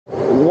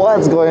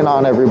What's going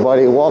on,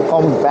 everybody?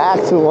 Welcome back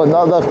to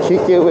another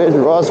Kick It with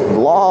Russ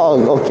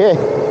vlog. Okay,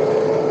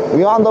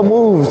 we on the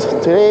move.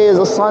 Today is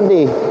a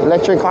Sunday.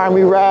 Electric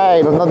Army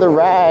ride, another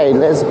ride.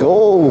 Let's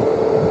go.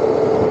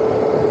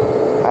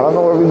 I don't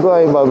know where we're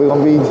going, but we're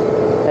gonna be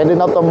heading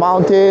up the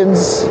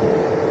mountains.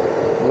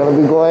 We're gonna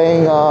be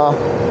going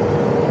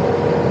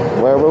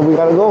wherever we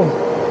gotta go.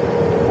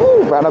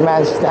 Ooh, brother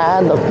man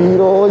stand, the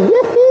fetal.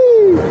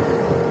 Yee!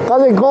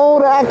 Cause it's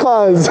cold,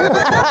 cuz.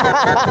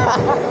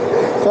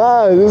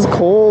 Cuz it's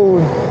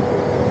cold.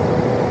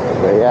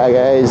 But yeah,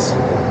 guys,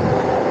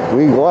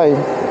 we going.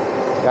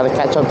 Gotta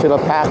catch up to the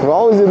pack. We're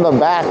always in the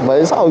back,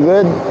 but it's all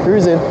good.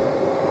 Cruising.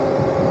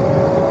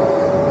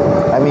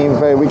 I mean,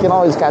 we can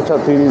always catch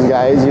up to these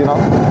guys, you know.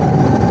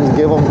 Just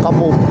give them a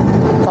couple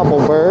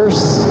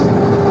bursts.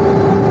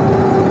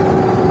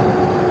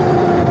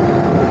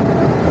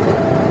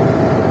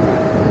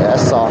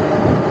 Yes, sir.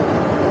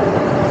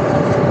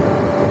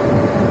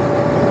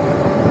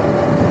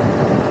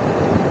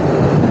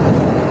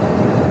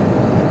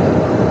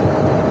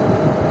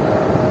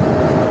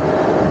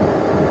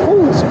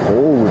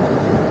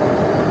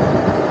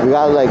 We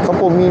got like a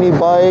couple mini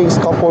bikes,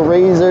 couple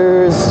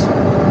razors.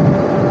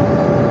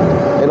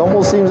 It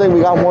almost seems like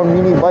we got more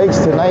mini bikes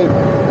tonight.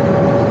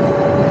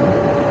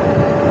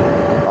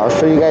 I'll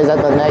show you guys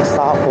at the next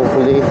stop,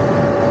 hopefully.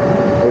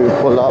 Maybe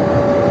pull up.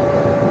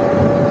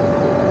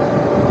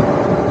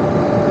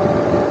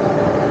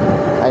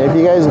 And if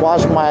you guys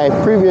watched my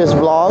previous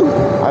vlog,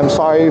 I'm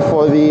sorry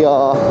for the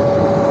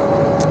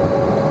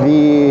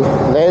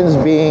lens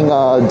being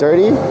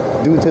dirty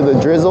due to the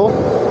drizzle.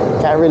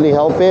 Can't really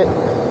help it.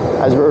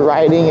 As we're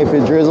riding, if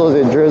it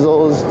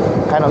drizzles,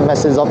 kind of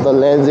messes up the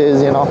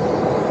lenses, you know,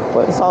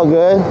 but it's all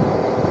good.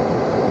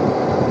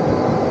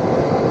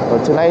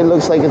 But tonight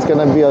looks like it's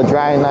gonna be a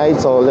dry night,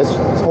 so let's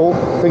hope,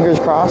 fingers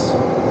crossed.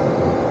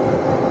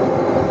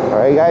 All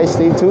right, guys,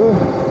 stay tuned.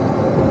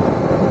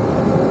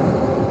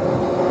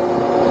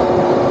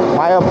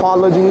 My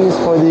apologies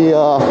for the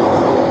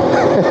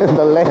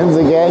the lens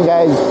again,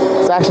 guys.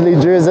 It's actually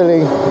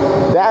drizzling.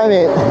 Damn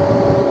it.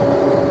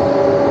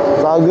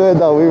 It's all good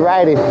though, we're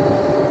riding.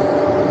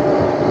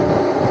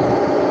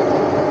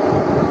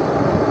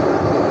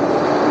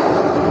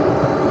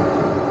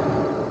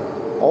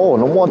 Oh,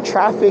 no more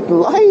traffic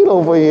light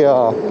over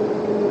here.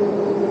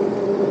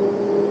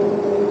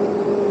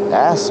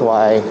 That's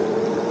why.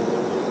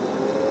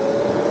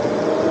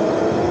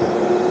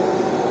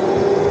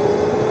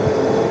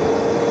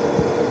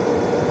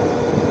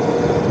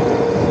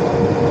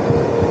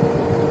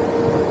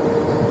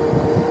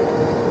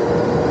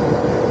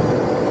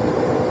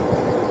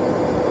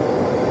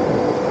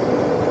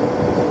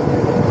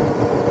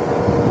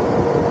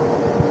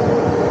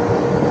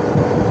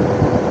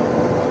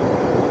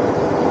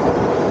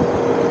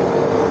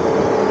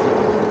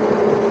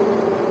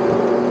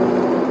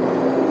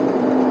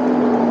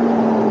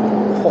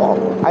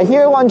 I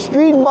hear one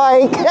street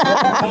bike.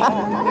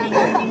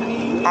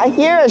 I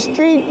hear a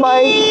street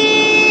bike.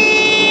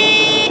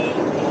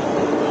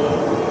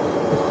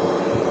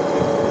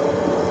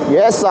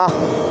 Yes, sir.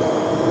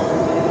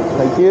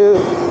 Thank you.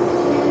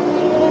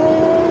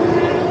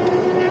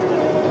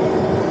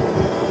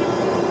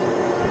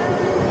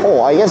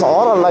 Oh, I guess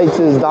all the lights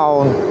is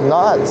down.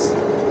 Nuts.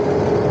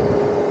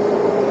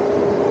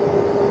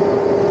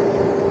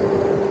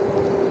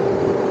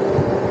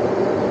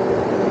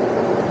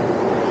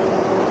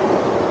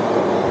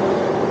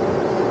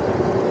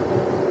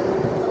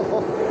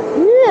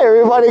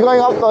 Everybody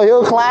going up the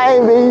hill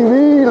climb,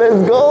 baby.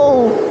 Let's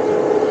go.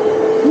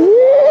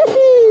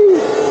 Yee!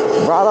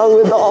 Brought out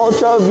with the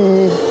Ultra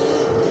V.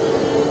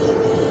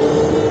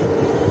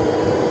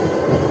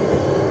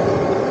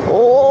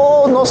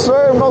 Oh, no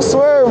swerve, no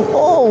swerve.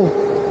 Oh,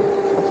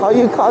 that's how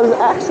you cause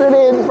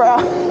accident, bro.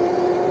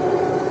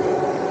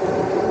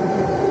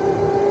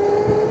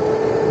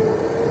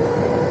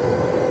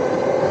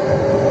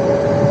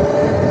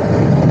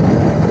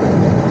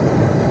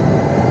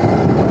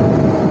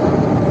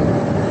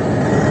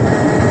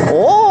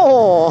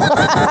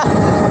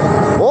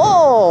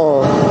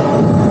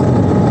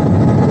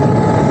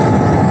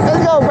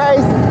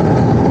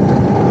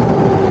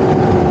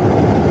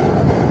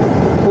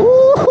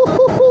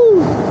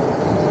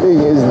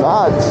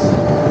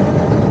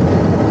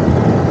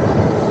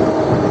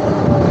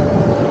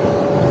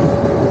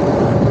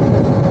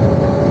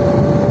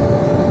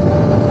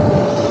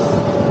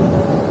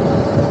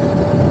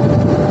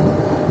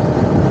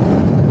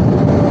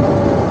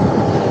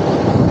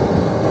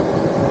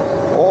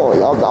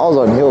 That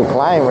was a hill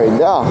climb right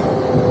there.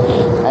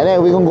 And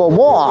then we're gonna go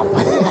more up.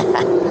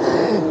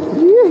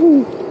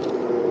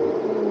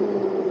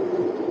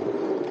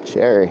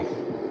 Sherry.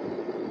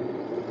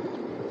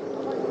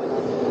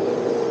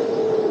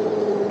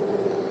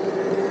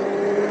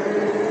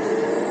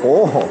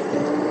 Oh,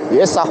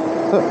 yes, sir.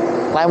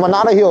 Climb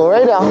another hill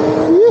right there.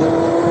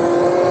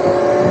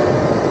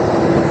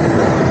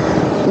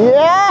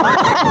 Yeah.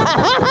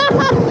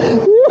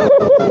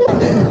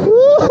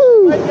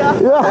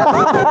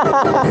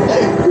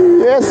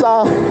 Yes,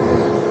 sir.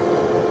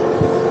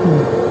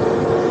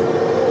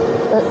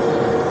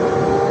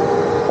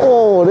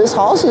 this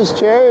house is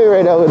cherry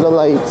right now with the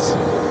lights.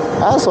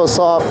 That's what's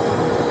up.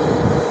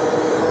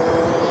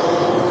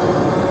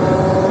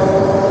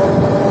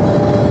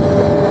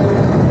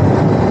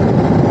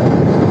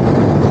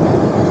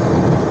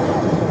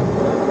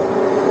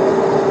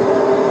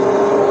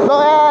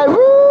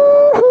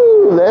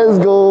 Let's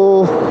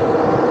go.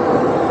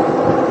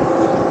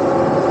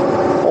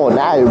 Oh,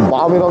 now you're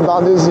bombing them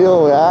down this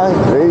hill, yeah?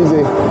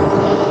 Crazy.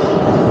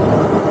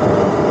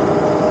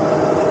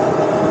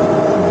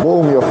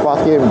 Boom, your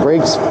fucking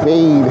brakes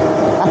fade.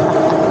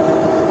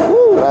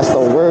 Woo, that's the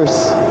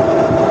worst.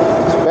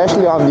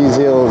 Especially on these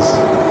hills.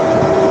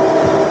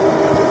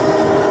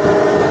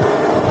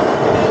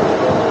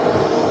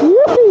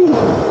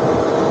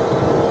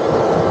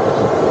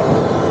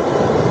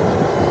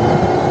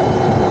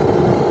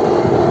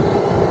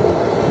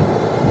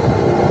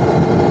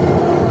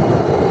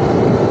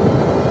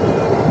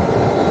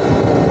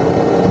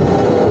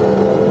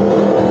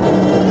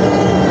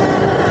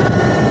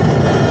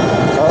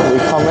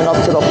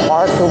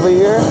 Over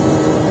here.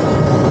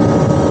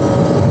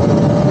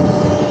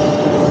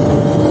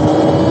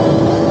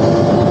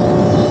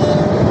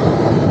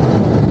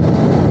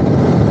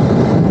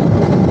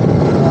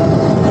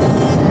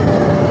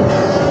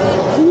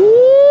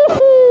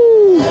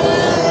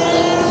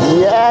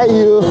 Yeah,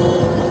 you.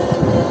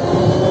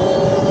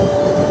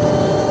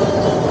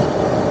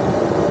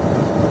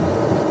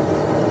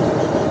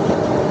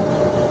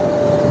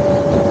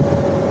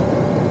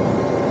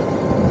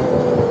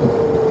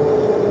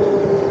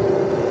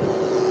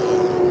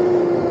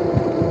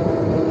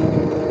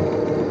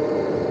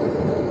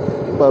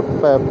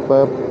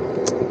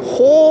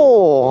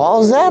 Oh,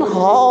 how's that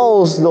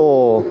house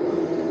though?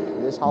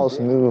 This house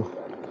new.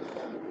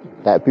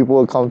 That people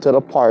will come to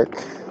the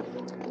park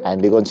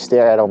and they're gonna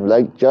stare at them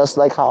like just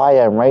like how I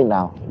am right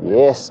now.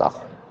 Yes, sir.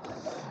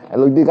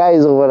 And look, the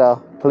guys over there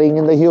playing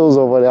in the hills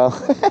over there.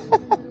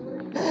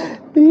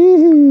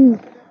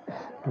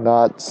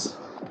 Nuts.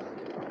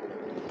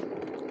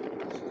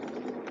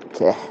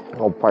 Okay,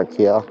 I'll park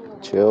here.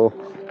 Chill.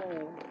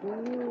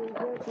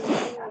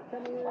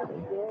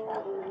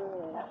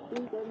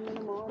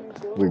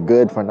 We're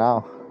good for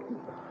now.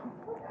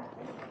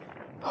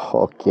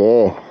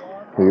 Okay,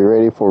 we're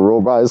ready for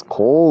road, bro. It's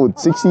cold,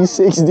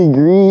 66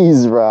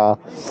 degrees, bro.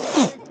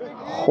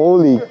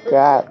 Holy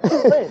crap.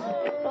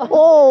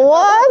 Oh,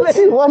 what?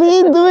 What are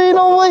you doing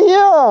over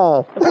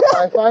here?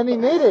 I finally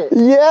made it.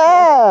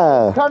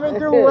 Yeah. Coming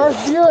through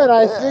Westview and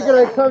I figured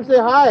I'd come say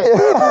hi.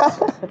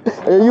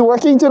 Are you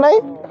working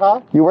tonight?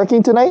 Huh? You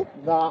working tonight?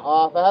 Nah,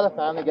 off. I had a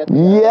family get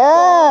together.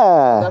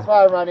 Yeah. That's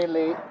why I'm running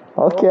late.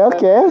 Okay,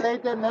 okay.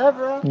 Late than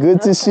never.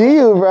 Good to see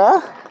you,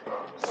 bro.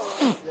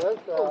 Yes,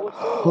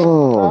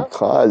 Oh,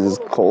 God, it's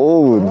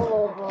cold.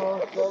 Solo,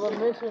 bro. Solo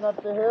mission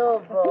up the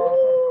hill, bro.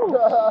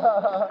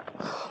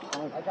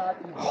 I got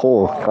you.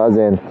 Oh,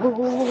 cousin.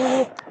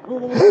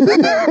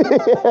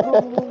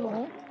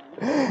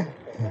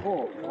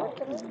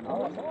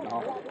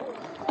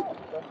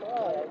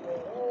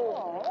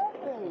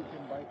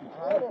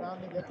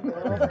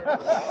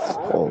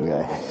 Oh,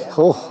 yeah.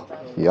 Oh,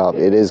 yup,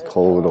 it is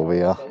cold over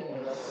here.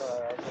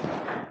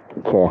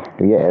 Okay,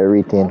 we get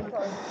everything.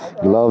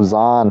 Gloves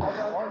on.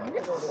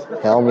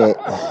 Helmet.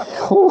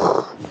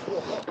 Whew.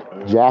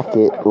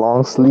 Jacket,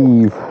 long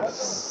sleeve.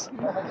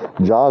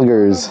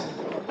 Joggers.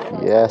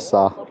 Yes,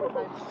 sir.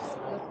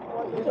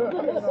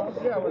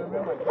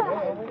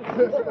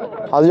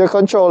 How's your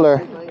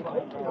controller?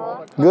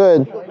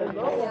 Good.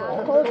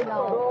 Yeah, cold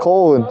now.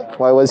 Cold.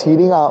 Why was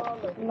heating up?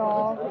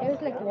 No, it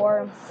was like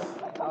warm.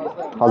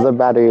 How's the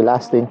battery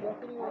lasting?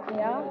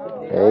 Yeah.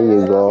 There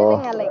you go.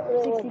 Sitting at like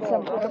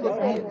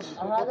 60-something%.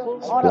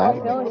 All Flat?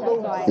 the films,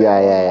 that's why.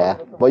 Yeah.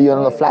 But you're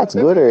on the flats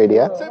good already,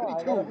 yeah?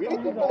 72. We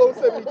need to below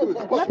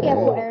 72. Lucky I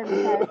put air in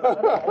the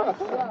car.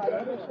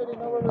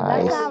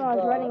 Nice. Last time I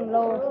was running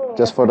low.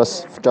 Just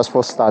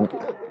for stunt.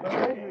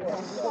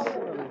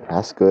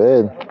 That's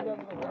good.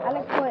 I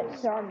like put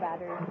strong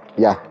battery.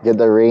 Yeah, get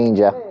the range,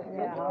 yeah.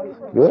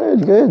 Yeah.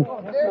 Good.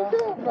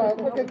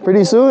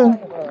 Pretty soon.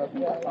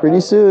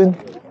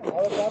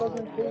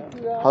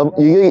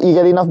 You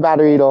get enough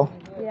battery though?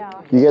 Yeah.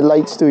 You get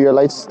lights too? Your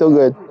lights still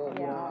good?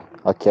 Yeah.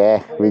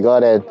 Okay, we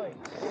got it.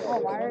 Oh,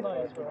 wired.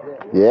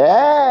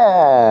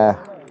 Yeah.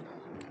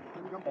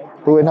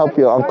 Who can help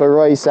you? Uncle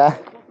Royce, huh?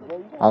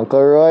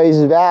 Uncle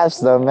Royce Vaps,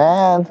 the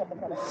man.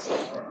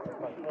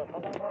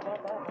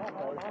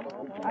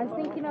 I was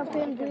thinking of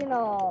him doing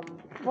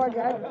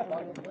 4-drive.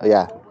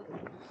 Yeah.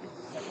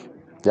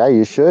 Yeah,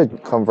 you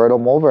should convert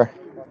them over.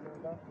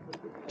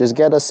 Just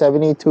get a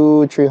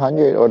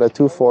 72-300 or the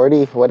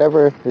 240,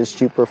 whatever is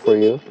cheaper for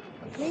you.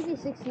 Maybe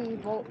 60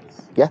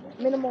 volts. Yeah.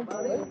 Minimum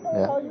 40.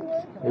 Yeah.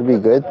 It'd be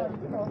good.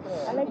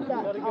 I like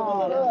that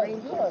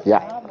range.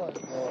 Yeah.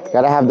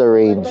 Gotta have the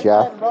range,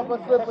 yeah.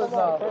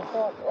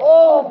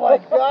 Oh my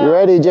God. You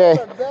ready, Jay?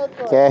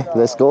 Okay,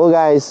 let's go,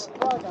 guys.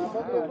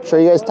 Sure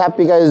you guys tap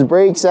you guys'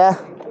 brakes, huh?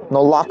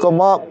 No, lock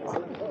them up.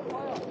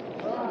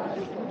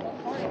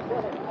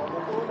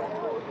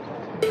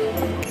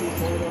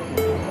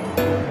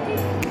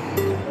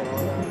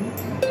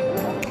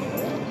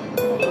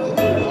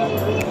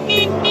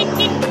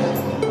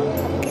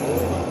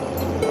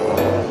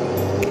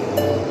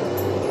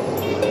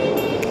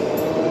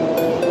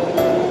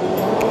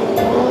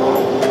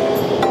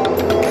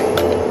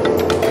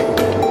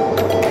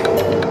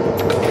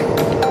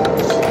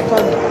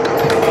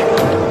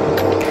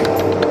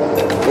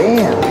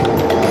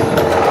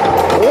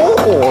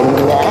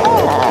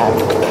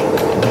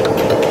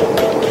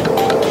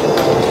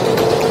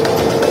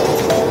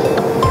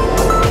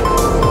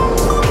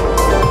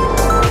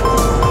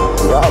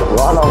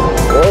 on them.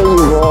 There you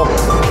go.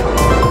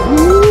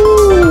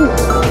 Woo.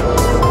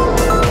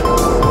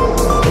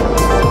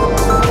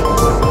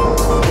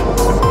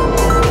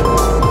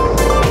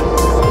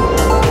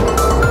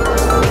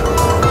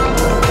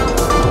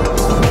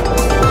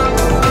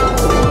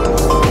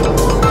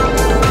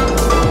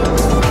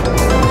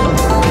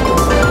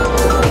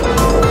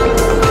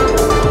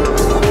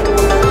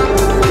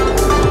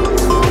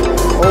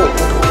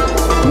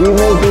 We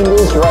making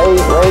this right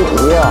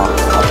here.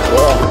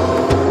 Okay.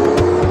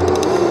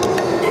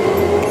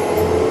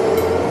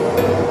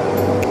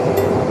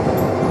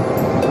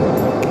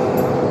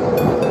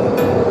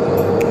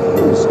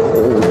 It's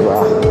cold,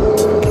 bruh.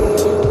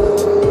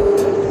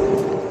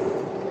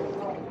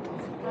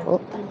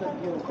 Oh.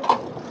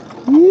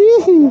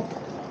 Yee.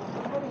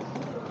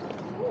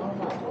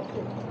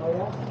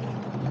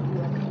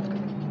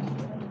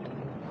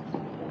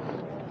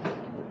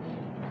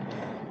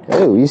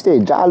 Hey, we stay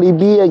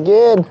Jollibee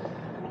again.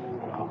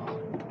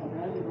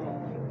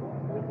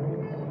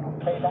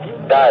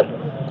 Dad.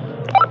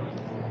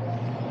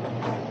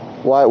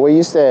 What? Where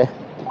you stay?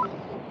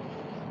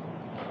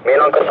 Me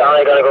and Uncle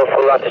Sally gonna go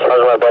full out to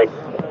charge my bike.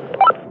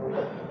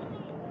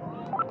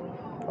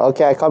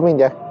 Okay, come in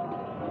there.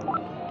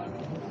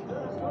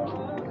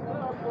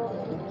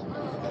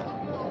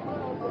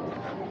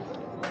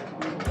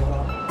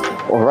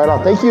 Oh, right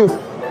on. Thank you.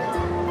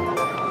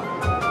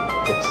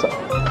 Yes, sir.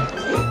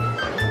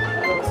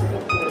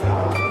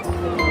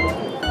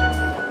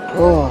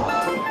 Oh.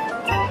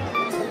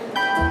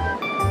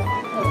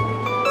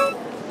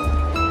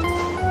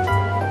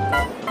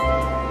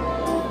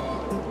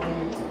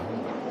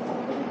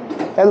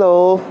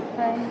 Hello.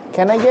 Hi.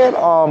 Can I get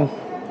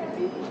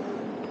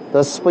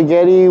the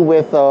spaghetti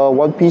with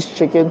one piece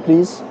chicken,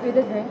 please? With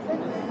the drink,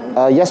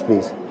 sir? Yes,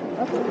 please.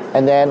 Okay.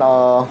 And then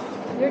Your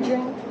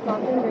drink,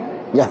 fountain drink.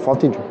 yeah,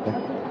 fountain drink.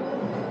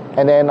 Yeah.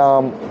 And then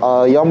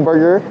yum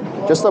burger,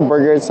 just the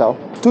burger itself,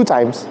 2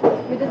 times.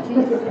 With the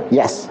cheese.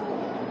 Yes,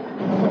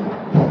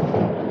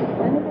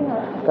 Anything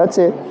else? that's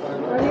it.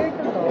 Earlier to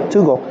go.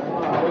 2 go.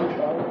 26.50.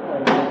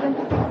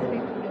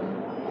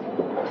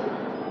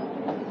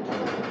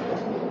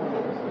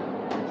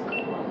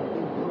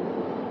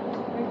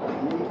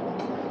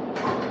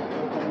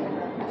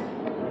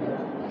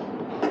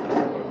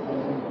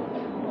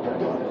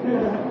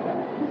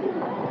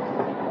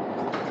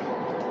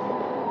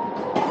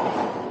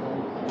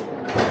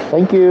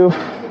 Thank you.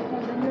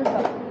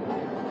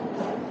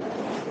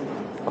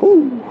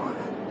 Cool.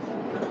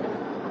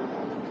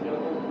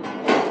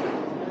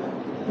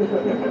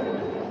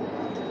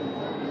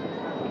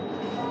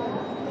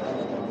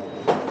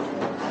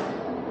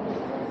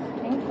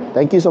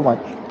 Thank you so much.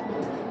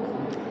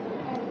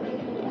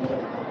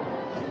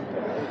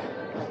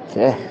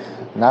 Okay,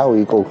 now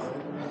we go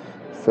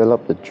fill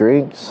up the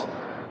drinks.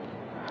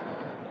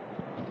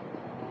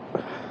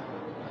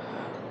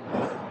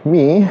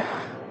 Me,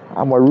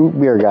 I'm a root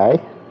beer guy,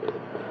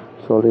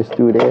 so let's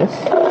do this.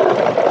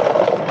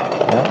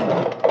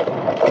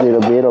 Yeah. A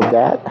little bit of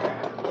that,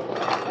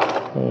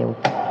 and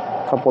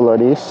a couple of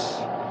this.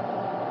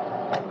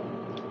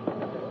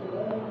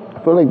 I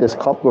feel like this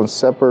cup gonna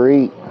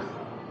separate.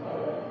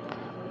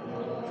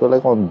 I feel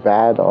like on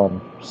bad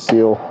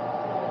seal.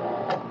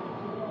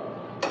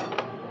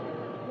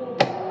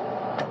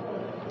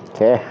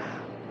 Okay,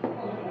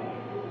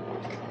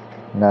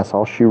 and that's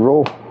how she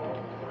roll.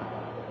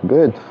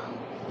 Good.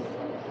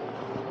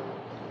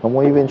 No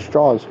more even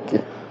straws.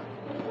 Okay.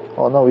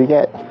 Oh no, we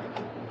get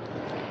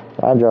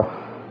Raja.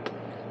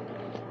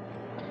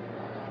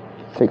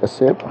 Take a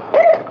sip.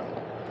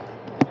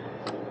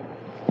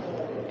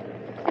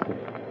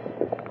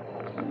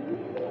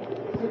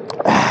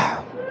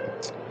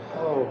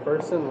 Oh,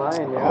 first in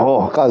line, yeah.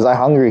 Oh, cause I'm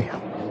hungry.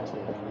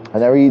 I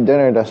never eat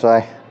dinner, that's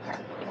why.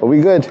 But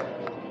we good.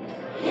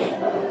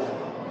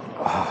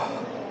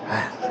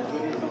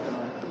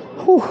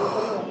 Whew.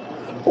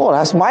 Oh,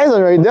 that's mine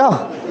right there.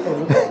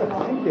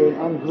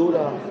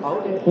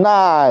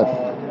 Nah.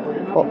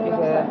 Oh,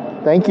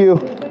 thank you.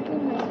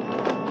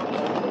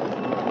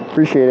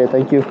 Appreciate it.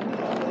 Thank you.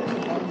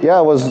 Yeah,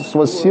 it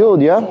was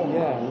sealed. Yeah.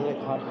 Yeah, like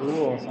hot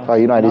glue or something. Oh,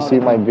 you know, I didn't see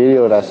my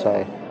video. That's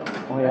why.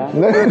 Oh yeah.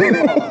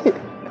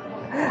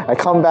 I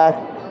come back.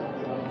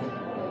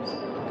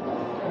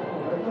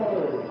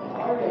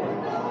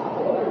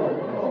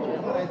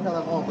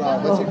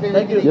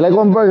 Thank you. You like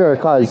one burger,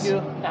 cuz?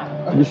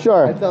 You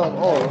sure? I tell him,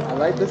 oh, I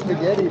like the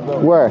spaghetti, bro.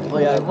 Where? Oh,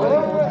 yeah,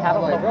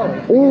 I'm like,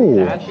 bro. Ooh.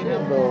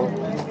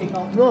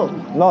 No.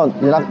 No,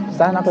 you're not.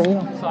 Stand up and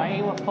eat. So I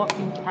ate a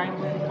fucking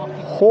primary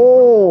fucking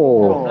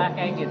Oh. black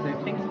Angus. I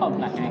think it's called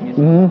black Angus.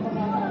 Mhm.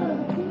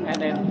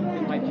 And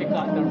then my chick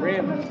got the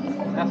ribs.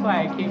 That's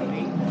why I came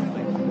late.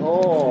 Like,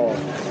 Oh.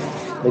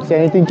 Like say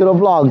anything to the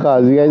vlog,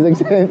 cuz you guys like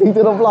say anything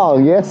to the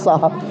vlog, yes sir.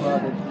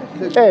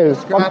 Hey,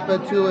 Scrap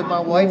it too with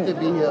my wife to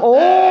be here.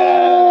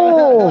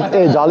 oh,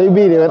 hey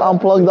Jollibee, they went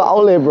unplug the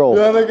outlet, bro.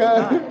 The other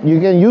guy. You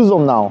can use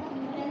them now.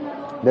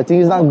 The thing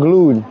is not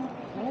glued.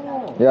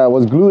 Yeah, it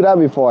was glued up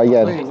before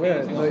again. Wait,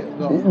 where?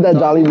 No. That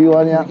Jollibee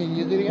one, yeah. You can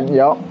use it again?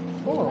 Yep.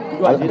 Oh. You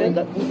want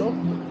that food though?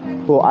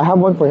 Oh, I have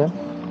one for you.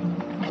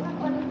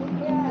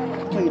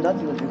 you nuts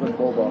he was drinking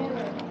boba.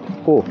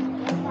 Who?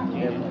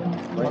 Him.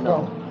 Right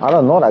now. I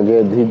don't know that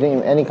good. He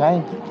drink any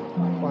kind?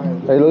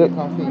 Hey, look at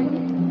Coffee.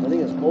 I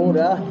think it's cold,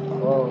 yeah?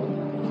 Oh.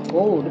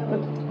 Cold.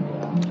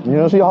 you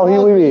know see how he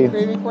will be.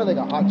 Craving for like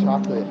a hot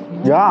chocolate.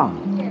 Yeah.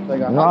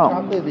 Like a No. hot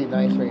chocolate would be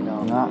nice right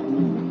now. Yeah.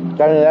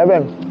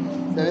 7-Eleven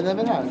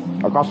 7-Eleven has.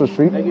 across the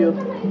street. Thank you.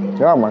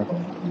 Yeah, man.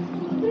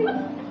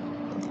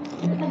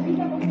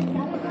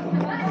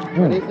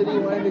 What day did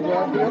you want to go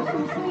out here?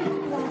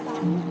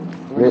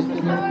 You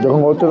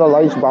can go to the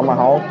lights by my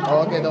house.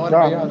 Oh, okay, the one Yeah,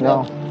 by your house.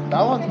 yeah.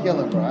 That one's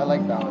killer, bro. I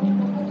like that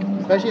one.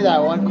 Especially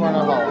that one corner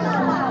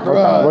house.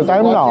 What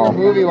time now? Watching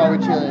a movie while we're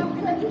chilling.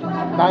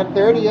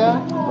 9:30, yeah?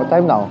 What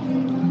time now?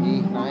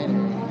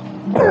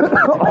 9.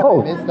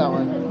 Oh, Missed that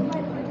one.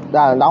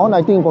 that one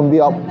I think gonna be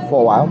up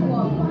for a while.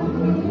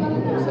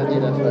 Sunday,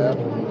 that's right.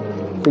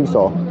 I think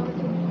so.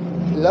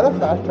 Is that a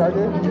fast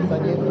charger?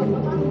 Sunday?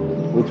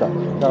 Which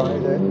one? That one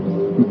right there.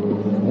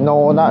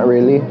 No, not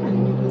really.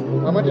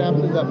 How much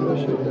amps is that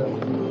push it though?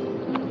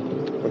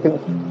 I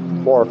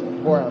think 4.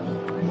 4 amps.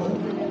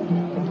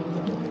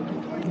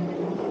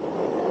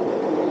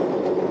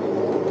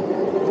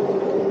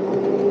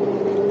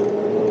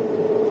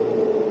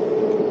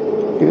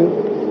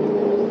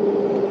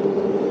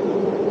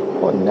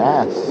 Oh,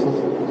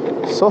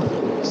 nice.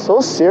 So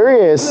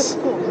serious.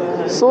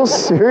 So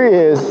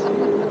serious.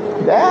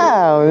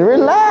 Damn,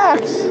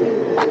 relax.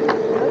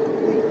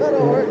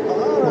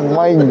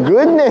 My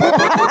goodness.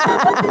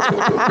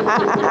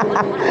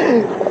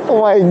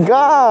 Oh my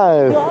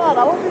god.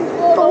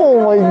 Oh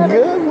my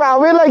god.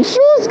 Man, we like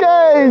shoes,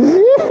 guys.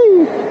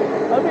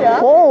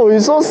 Oh,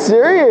 he's so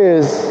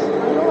serious.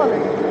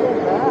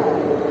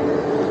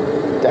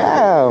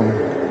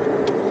 Damn.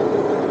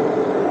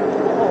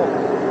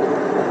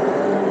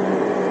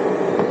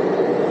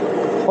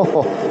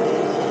 Oh.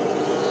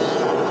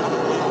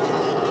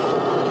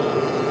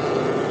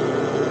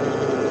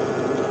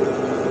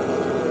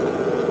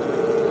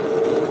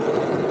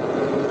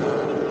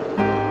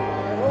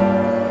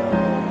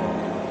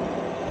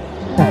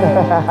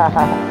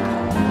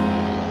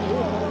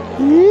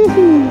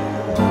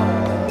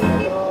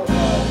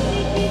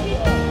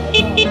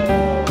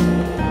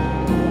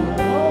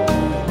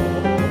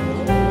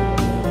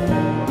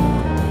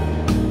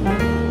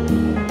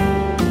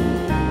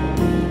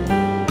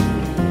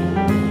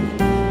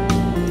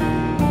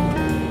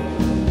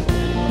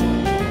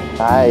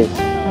 Nice.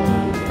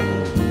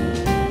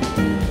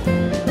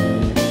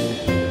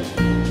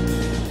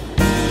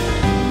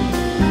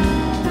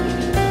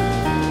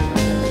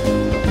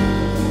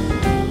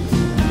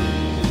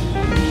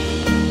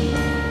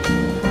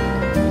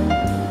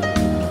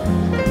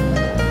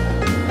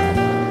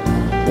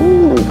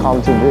 Ooh, we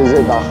come to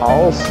visit the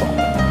house.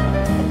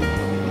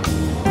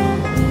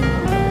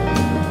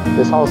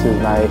 This house is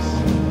nice.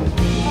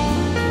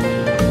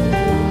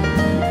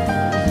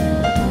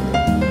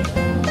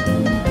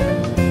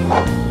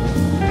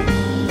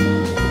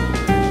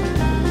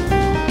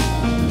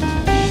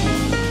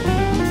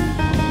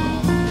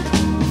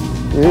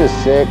 This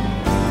is sick.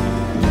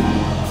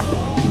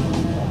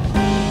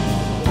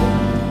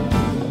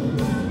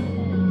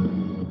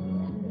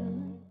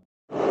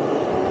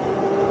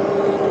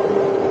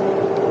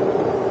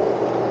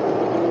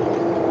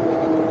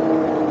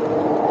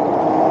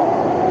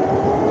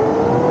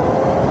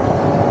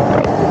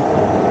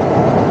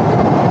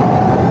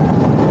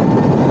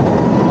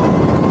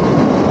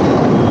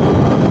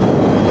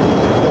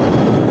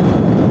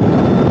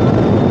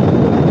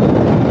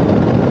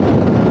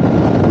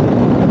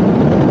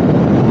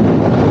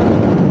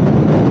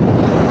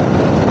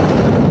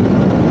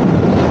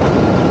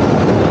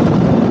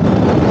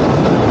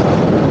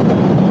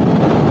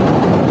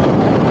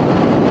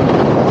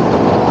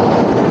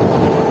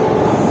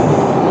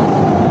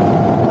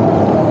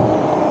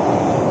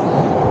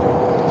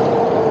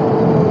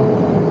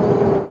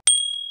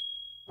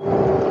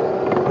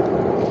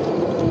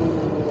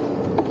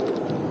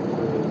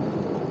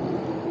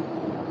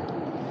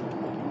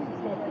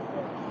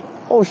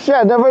 Oh shit,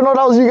 I never know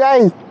that was you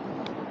guys.